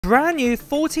Brand new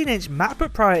 14-inch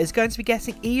MacBook Pro is going to be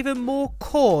getting even more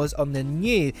cores on the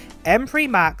new M3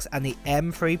 Max and the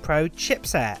M3 Pro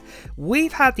chipset.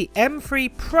 We've had the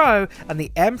M3 Pro and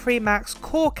the M3 Max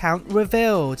core count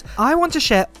revealed. I want to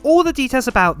share all the details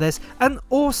about this and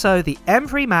also the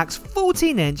M3 Max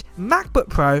 14-inch MacBook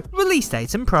Pro release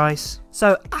date and price.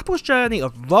 So Apple's journey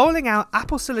of rolling out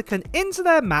Apple Silicon into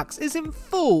their Macs is in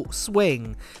full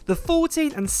swing. The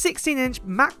 14 and 16-inch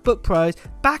MacBook Pros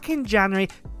back in January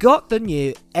got the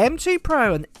new M2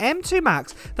 Pro and M2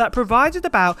 Max that provided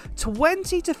about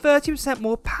 20 to 30%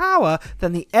 more power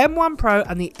than the M1 Pro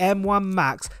and the M1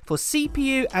 Max for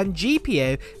CPU and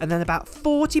GPU, and then about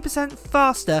 40%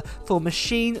 faster for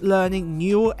machine learning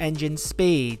neural engine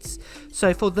speeds.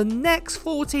 So for the next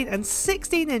 14 and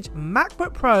 16-inch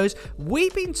MacBook Pros,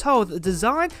 we've been told that the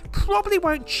design probably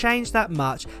won't change that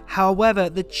much. However,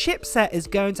 the chipset is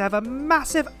going to have a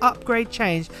massive upgrade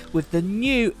change with the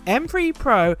new M3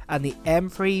 Pro and the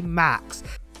M3 Max.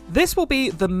 This will be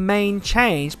the main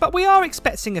change, but we are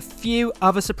expecting a few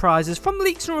other surprises from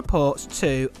leaks and reports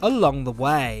too along the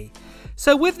way.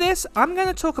 So with this, I'm going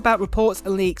to talk about reports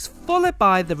and leaks, followed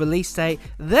by the release date,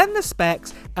 then the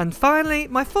specs, and finally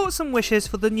my thoughts and wishes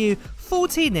for the new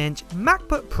 14-inch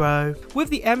MacBook Pro with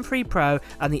the M3 Pro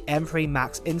and the M3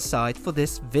 Max inside for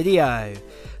this video.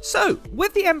 So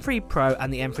with the M3 Pro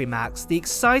and the M3 Max, the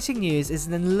exciting news is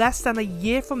that in less than a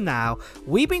year from now,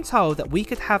 we've been told that we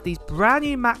could have these brand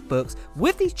new MacBooks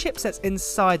with these chipsets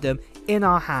inside them in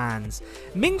our hands.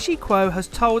 Ming-Chi Kuo has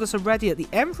told us already that the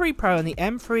M3 Pro and the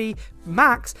M3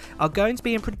 Max are going to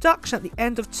be in production at the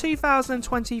end of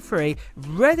 2023,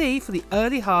 ready for the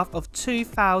early half of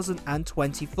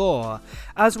 2024.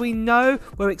 As we know,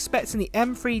 we're expecting the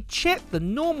M3 chip, the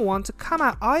normal one, to come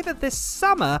out either this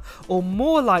summer or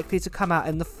more likely to come out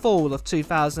in the fall of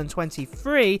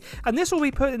 2023, and this will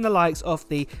be put in the likes of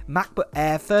the MacBook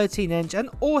Air 13-inch and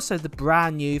also the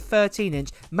brand new 13-inch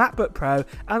MacBook Pro,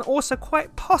 and also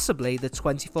quite possibly the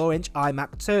 24-inch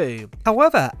iMac 2.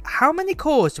 However, how many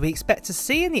cores do we expect to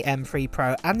see in the M3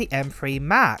 Pro and the M3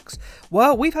 Max?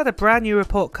 Well, we've had a brand new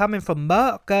report coming from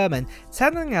Mark Gurman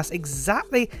telling us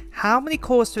exactly how many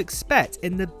cores to expect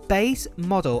in the base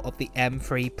model of the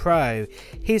M3 Pro.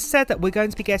 He said that we're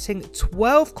going to be getting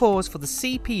 12 cores for the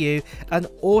CPU and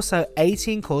also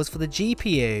 18 cores for the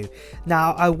GPU.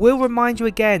 Now, I will remind you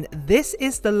again, this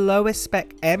is the lowest spec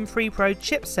M3 Pro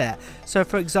chipset. So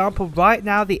for example, right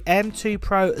now the M2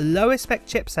 Pro lowest spec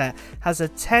chipset has a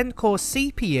 10-core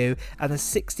CPU and a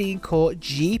 16-core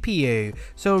GPU.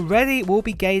 So already we'll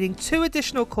be gaining 2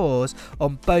 additional cores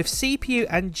on both CPU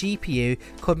and GPU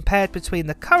compared between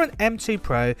the current M2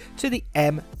 Pro to the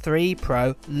M3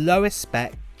 Pro lowest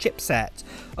spec chipset.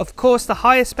 Of course, the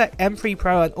highest spec M3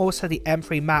 Pro and also the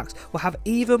M3 Max will have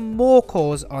even more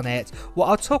cores on it, what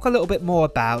I'll talk a little bit more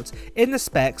about in the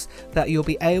specs that you'll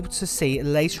be able to see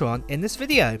later on in this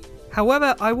video.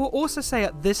 However, I will also say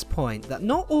at this point that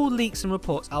not all leaks and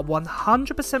reports are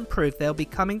 100% proof they'll be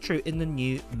coming true in the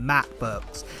new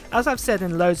MacBooks. As I've said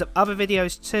in loads of other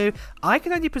videos too, I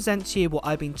can only present to you what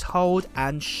I've been told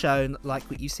and shown, like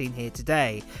what you've seen here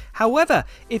today. However,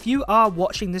 if you are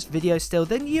watching this video still,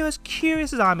 then you're as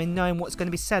curious as I am in knowing what's going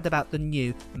to be said about the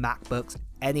new MacBooks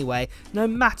anyway, no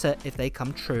matter if they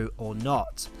come true or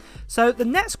not. So the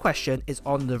next question is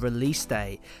on the release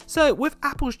day. So with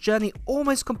Apple's journey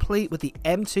almost complete with the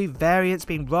M2 variants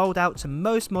being rolled out to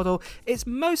most model, it's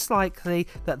most likely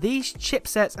that these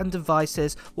chipsets and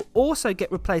devices will also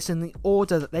get replaced in the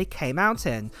order that they came out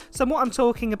in. So what I'm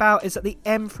talking about is that the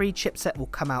M3 chipset will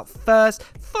come out first,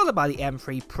 followed by the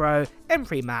M3 Pro,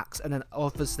 M3 Max, and then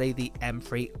obviously the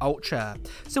M3 Ultra.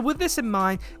 So with this in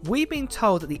mind, we've been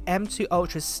told that the M2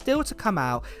 Ultra is still to come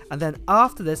out, and then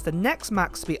after this, the next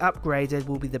Max to be upgraded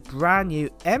will be the brand new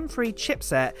M3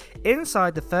 chipset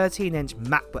inside the 13-inch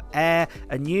MacBook Air,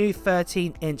 a new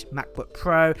 13-inch MacBook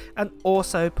Pro, and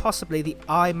also possibly the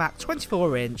iMac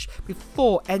 24-inch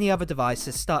before any other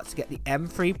devices start to get the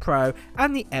M3 Pro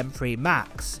and the M3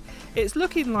 Max. It's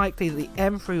looking likely that the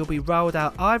M3 will be rolled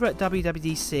out either at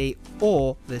WWDC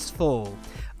or this fall.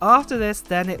 After this,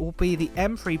 then it will be the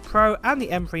M3 Pro and the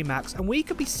M3 Max, and we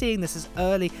could be seeing this as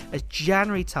early as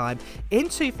January time in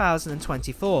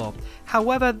 2024.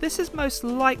 However, this is most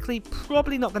likely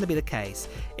probably not going to be the case.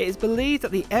 It is believed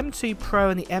that the M2 Pro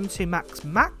and the M2 Max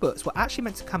MacBooks were actually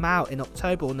meant to come out in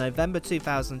October or November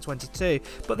 2022,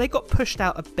 but they got pushed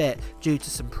out a bit due to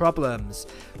some problems.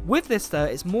 With this though,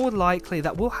 it's more likely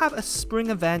that we'll have a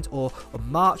spring event or a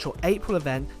March or April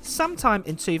event sometime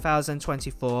in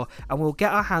 2024, and we'll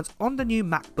get our £2,000 on the new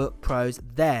MacBook Pros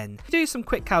then. To do some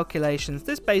quick calculations,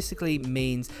 this basically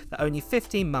means that only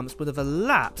 15 months would have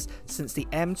elapsed since the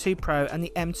M2 Pro and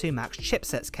the M2 Max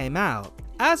chipsets came out.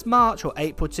 As March or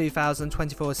April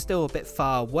 2024 is still a bit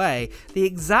far away, the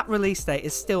exact release date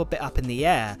is still a bit up in the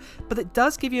air, but it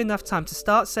does give you enough time to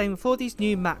start saving for these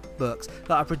new MacBooks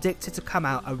that are predicted to come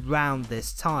out around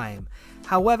this time.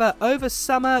 However, over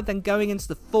summer, then going into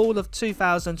the fall of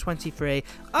 2023,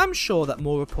 I'm sure that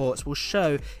more reports will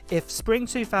show if spring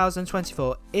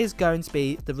 2024 is going to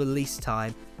be the release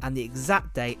time and the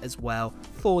exact date as well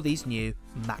for these new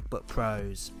MacBook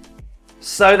Pros.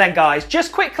 So then guys,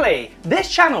 just quickly, this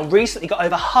channel recently got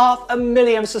over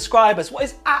 500,000 subscribers, what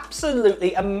is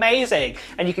absolutely amazing.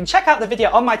 And you can check out the video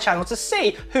on my channel to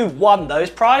see who won those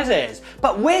prizes.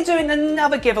 But we're doing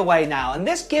another giveaway now, and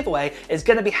this giveaway is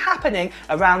going to be happening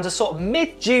around a sort of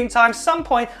mid-June time, some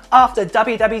point after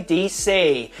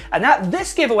WWDC. And at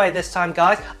this giveaway this time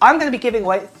guys, I'm going to be giving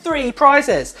away 3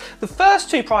 prizes. The first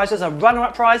 2 prizes are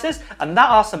runner-up prizes, and that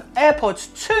are some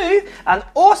AirPods 2, and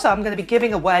also I'm going to be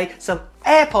giving away some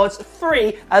AirPods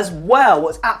 3 as well,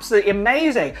 what's absolutely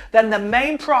amazing. Then the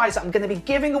main prize that I'm going to be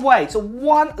giving away to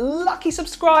one lucky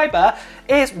subscriber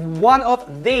is one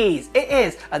of these. It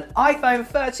is an iPhone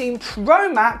 13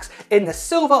 Pro Max in the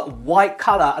silver white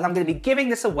color, and I'm going to be giving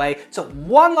this away to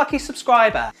one lucky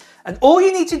subscriber. And all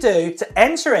you need to do to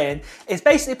enter in is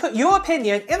basically put your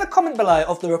opinion in the comment below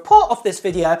of the report of this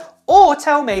video, or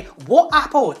tell me what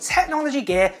Apple technology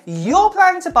gear you're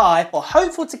planning to buy or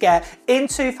hopeful to get in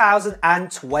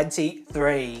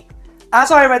 2023. As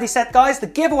I already said guys, the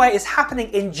giveaway is happening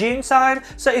in June time,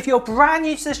 so if you're brand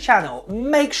new to this channel,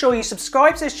 make sure you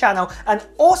subscribe to this channel and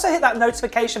also hit that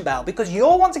notification bell, because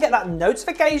you'll want to get that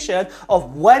notification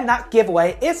of when that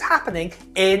giveaway is happening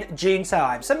in June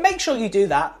time. So make sure you do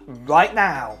that right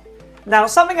now. Now,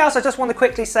 something else I just want to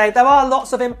quickly say, there are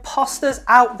lots of imposters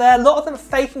out there, a lot of them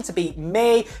faking to be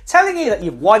me, telling you that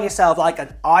you've won yourself like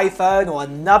an iPhone or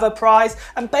another prize,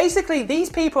 and basically these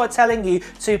people are telling you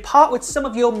to part with some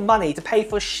of your money to pay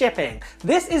for shipping.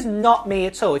 This is not me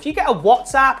at all. If you get a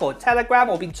WhatsApp or Telegram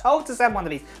or been told to send one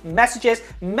of these messages,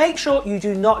 make sure you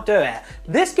do not do it.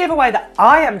 This giveaway that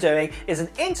I am doing is an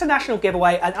international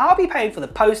giveaway, and I'll be paying for the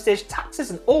postage,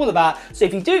 taxes and all of that, so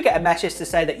if you do get a message to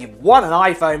say that you've won an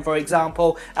iPhone, for example,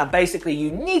 and basically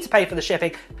you need to pay for the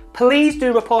shipping, please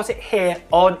do report it here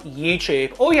on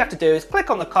YouTube. All you have to do is click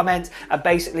on the comment and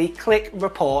basically click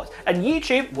report, and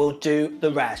YouTube will do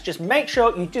the rest. Just make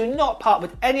sure you do not part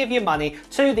with any of your money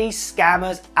to these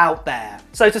scammers out there.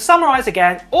 So to summarize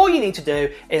again, all you need to do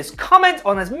is comment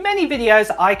on as many videos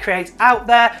that I create out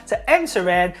there to enter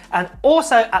in, and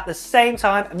also at the same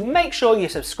time make sure you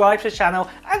subscribe to the channel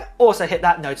and also hit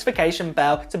that notification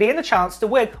bell to be in the chance to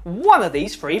win one of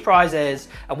these 3 prizes.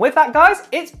 And with that guys,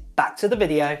 it's back to the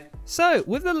video. So,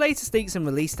 with the latest leaks and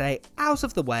release date out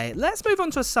of the way, let's move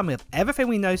on to a summary of everything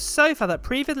we know so far that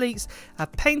previous leaks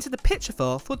have painted the picture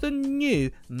for the new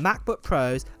MacBook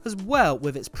Pros, as well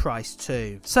with its price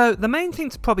too. So, the main thing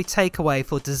to probably take away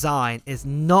for design is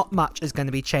not much is going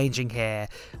to be changing here.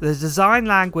 The design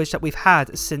language that we've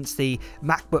had since the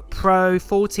MacBook Pro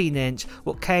 14-inch,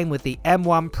 what came with the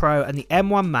M1 Pro and the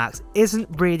M1 Max, isn't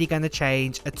really going to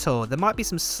change at all. There might be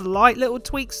some slight little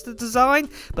tweaks to design,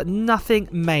 but nothing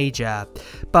major.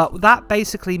 But that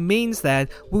basically means then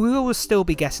we will still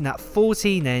be getting that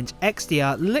 14-inch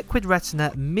XDR Liquid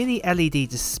Retina mini LED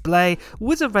display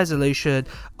with a resolution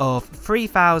of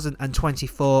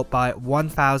 3024 by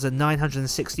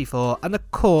 1964, and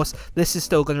of course this is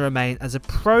still going to remain as a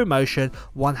ProMotion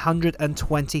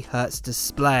 120Hz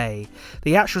display.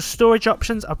 The actual storage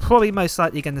options are probably most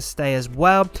likely going to stay as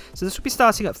well, so this will be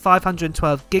starting at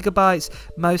 512GB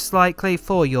most likely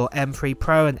for your M3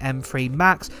 Pro and M3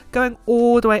 Max, going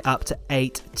all the way up to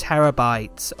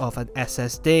 8TB of an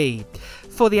SSD.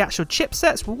 For the actual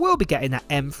chipsets, we will be getting that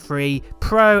M3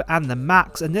 Pro and the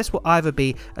Max, and this will either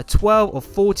be a 12 or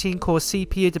 14 core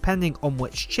CPU depending on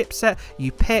which chipset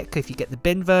you pick, if you get the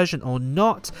bin version or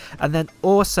not. And then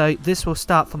also this will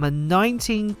start from a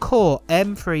 19 core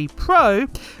M3 Pro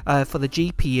for the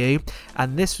GPU,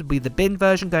 and this would be the bin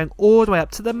version, going all the way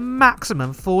up to the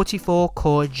maximum 44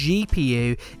 core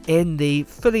GPU in the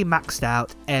fully maxed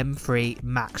out M3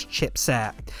 Max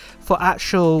chipset. For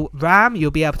actual RAM,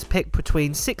 you'll be able to pick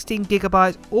between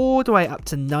 16GB all the way up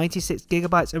to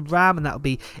 96GB of RAM, and that will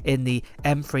be in the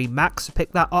M3 Max, so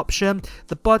pick that option.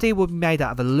 The body will be made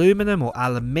out of aluminum or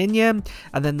aluminium,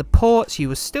 and then the ports, you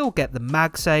will still get the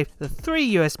MagSafe, the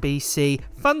 3 USB-C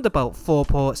Thunderbolt 4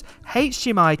 ports,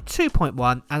 HDMI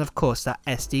 2.1, and of course that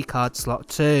SD card slot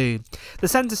too. The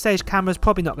center stage camera is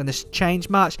probably not going to change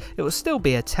much. It will still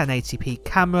be a 1080p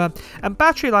camera, and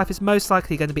battery life is most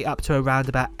likely going to be up to around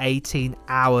about 18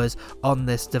 hours on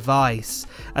this device.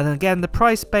 And then again, the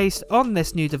price based on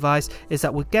this new device is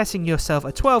that we're getting yourself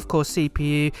a 12-core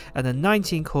CPU and a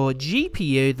 19-core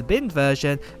GPU, the binned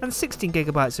version, and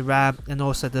 16GB of RAM, and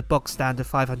also the box standard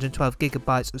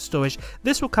 512GB of storage.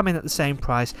 This will come in at the same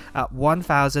price at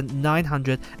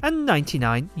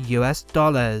 $1,999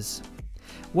 US.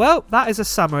 Well, that is a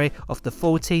summary of the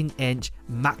 14-inch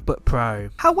MacBook Pro.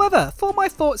 However, for my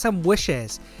thoughts and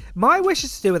wishes, my wish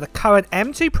is to do with the current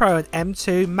M2 Pro and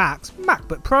M2 Max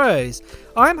MacBook Pros.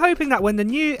 I'm hoping that when the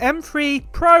new M3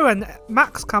 Pro and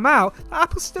Max come out,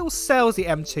 Apple still sells the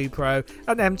M2 Pro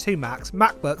and M2 Max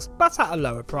MacBooks, but at a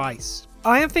lower price.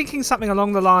 I am thinking something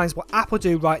along the lines what Apple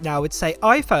do right now with, say,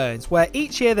 iPhones, where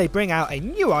each year they bring out a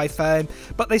new iPhone,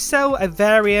 but they sell a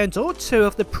variant or two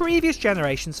of the previous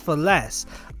generations for less.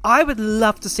 I would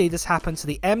love to see this happen to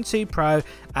the M2 Pro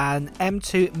and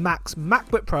M2 Max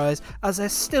MacBook Pros, as they're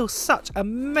still such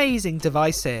amazing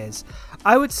devices.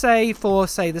 I would say for,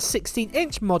 say, the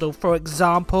 16-inch model, for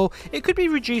example, it could be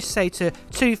reduced, say, to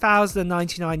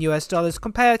 $2,099 US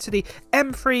compared to the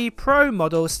M3 Pro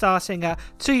model starting at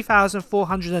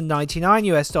 $2,499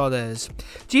 US.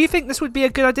 Do you think this would be a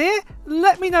good idea?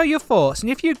 Let me know your thoughts, and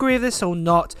if you agree with this or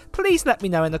not, please let me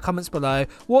know in the comments below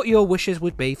what your wishes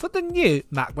would be for the new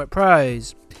MacBook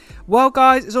Pros. Well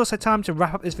guys, it's also time to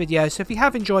wrap up this video, so if you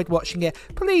have enjoyed watching it,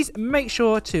 please make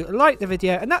sure to like the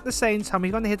video, and at the same time, if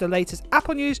you want to hear the latest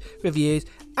Apple news, reviews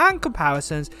and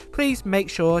comparisons, please make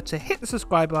sure to hit the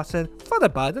subscribe button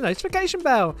followed by the notification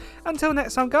bell. Until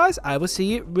next time guys, I will see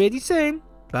you really soon.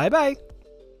 Bye bye.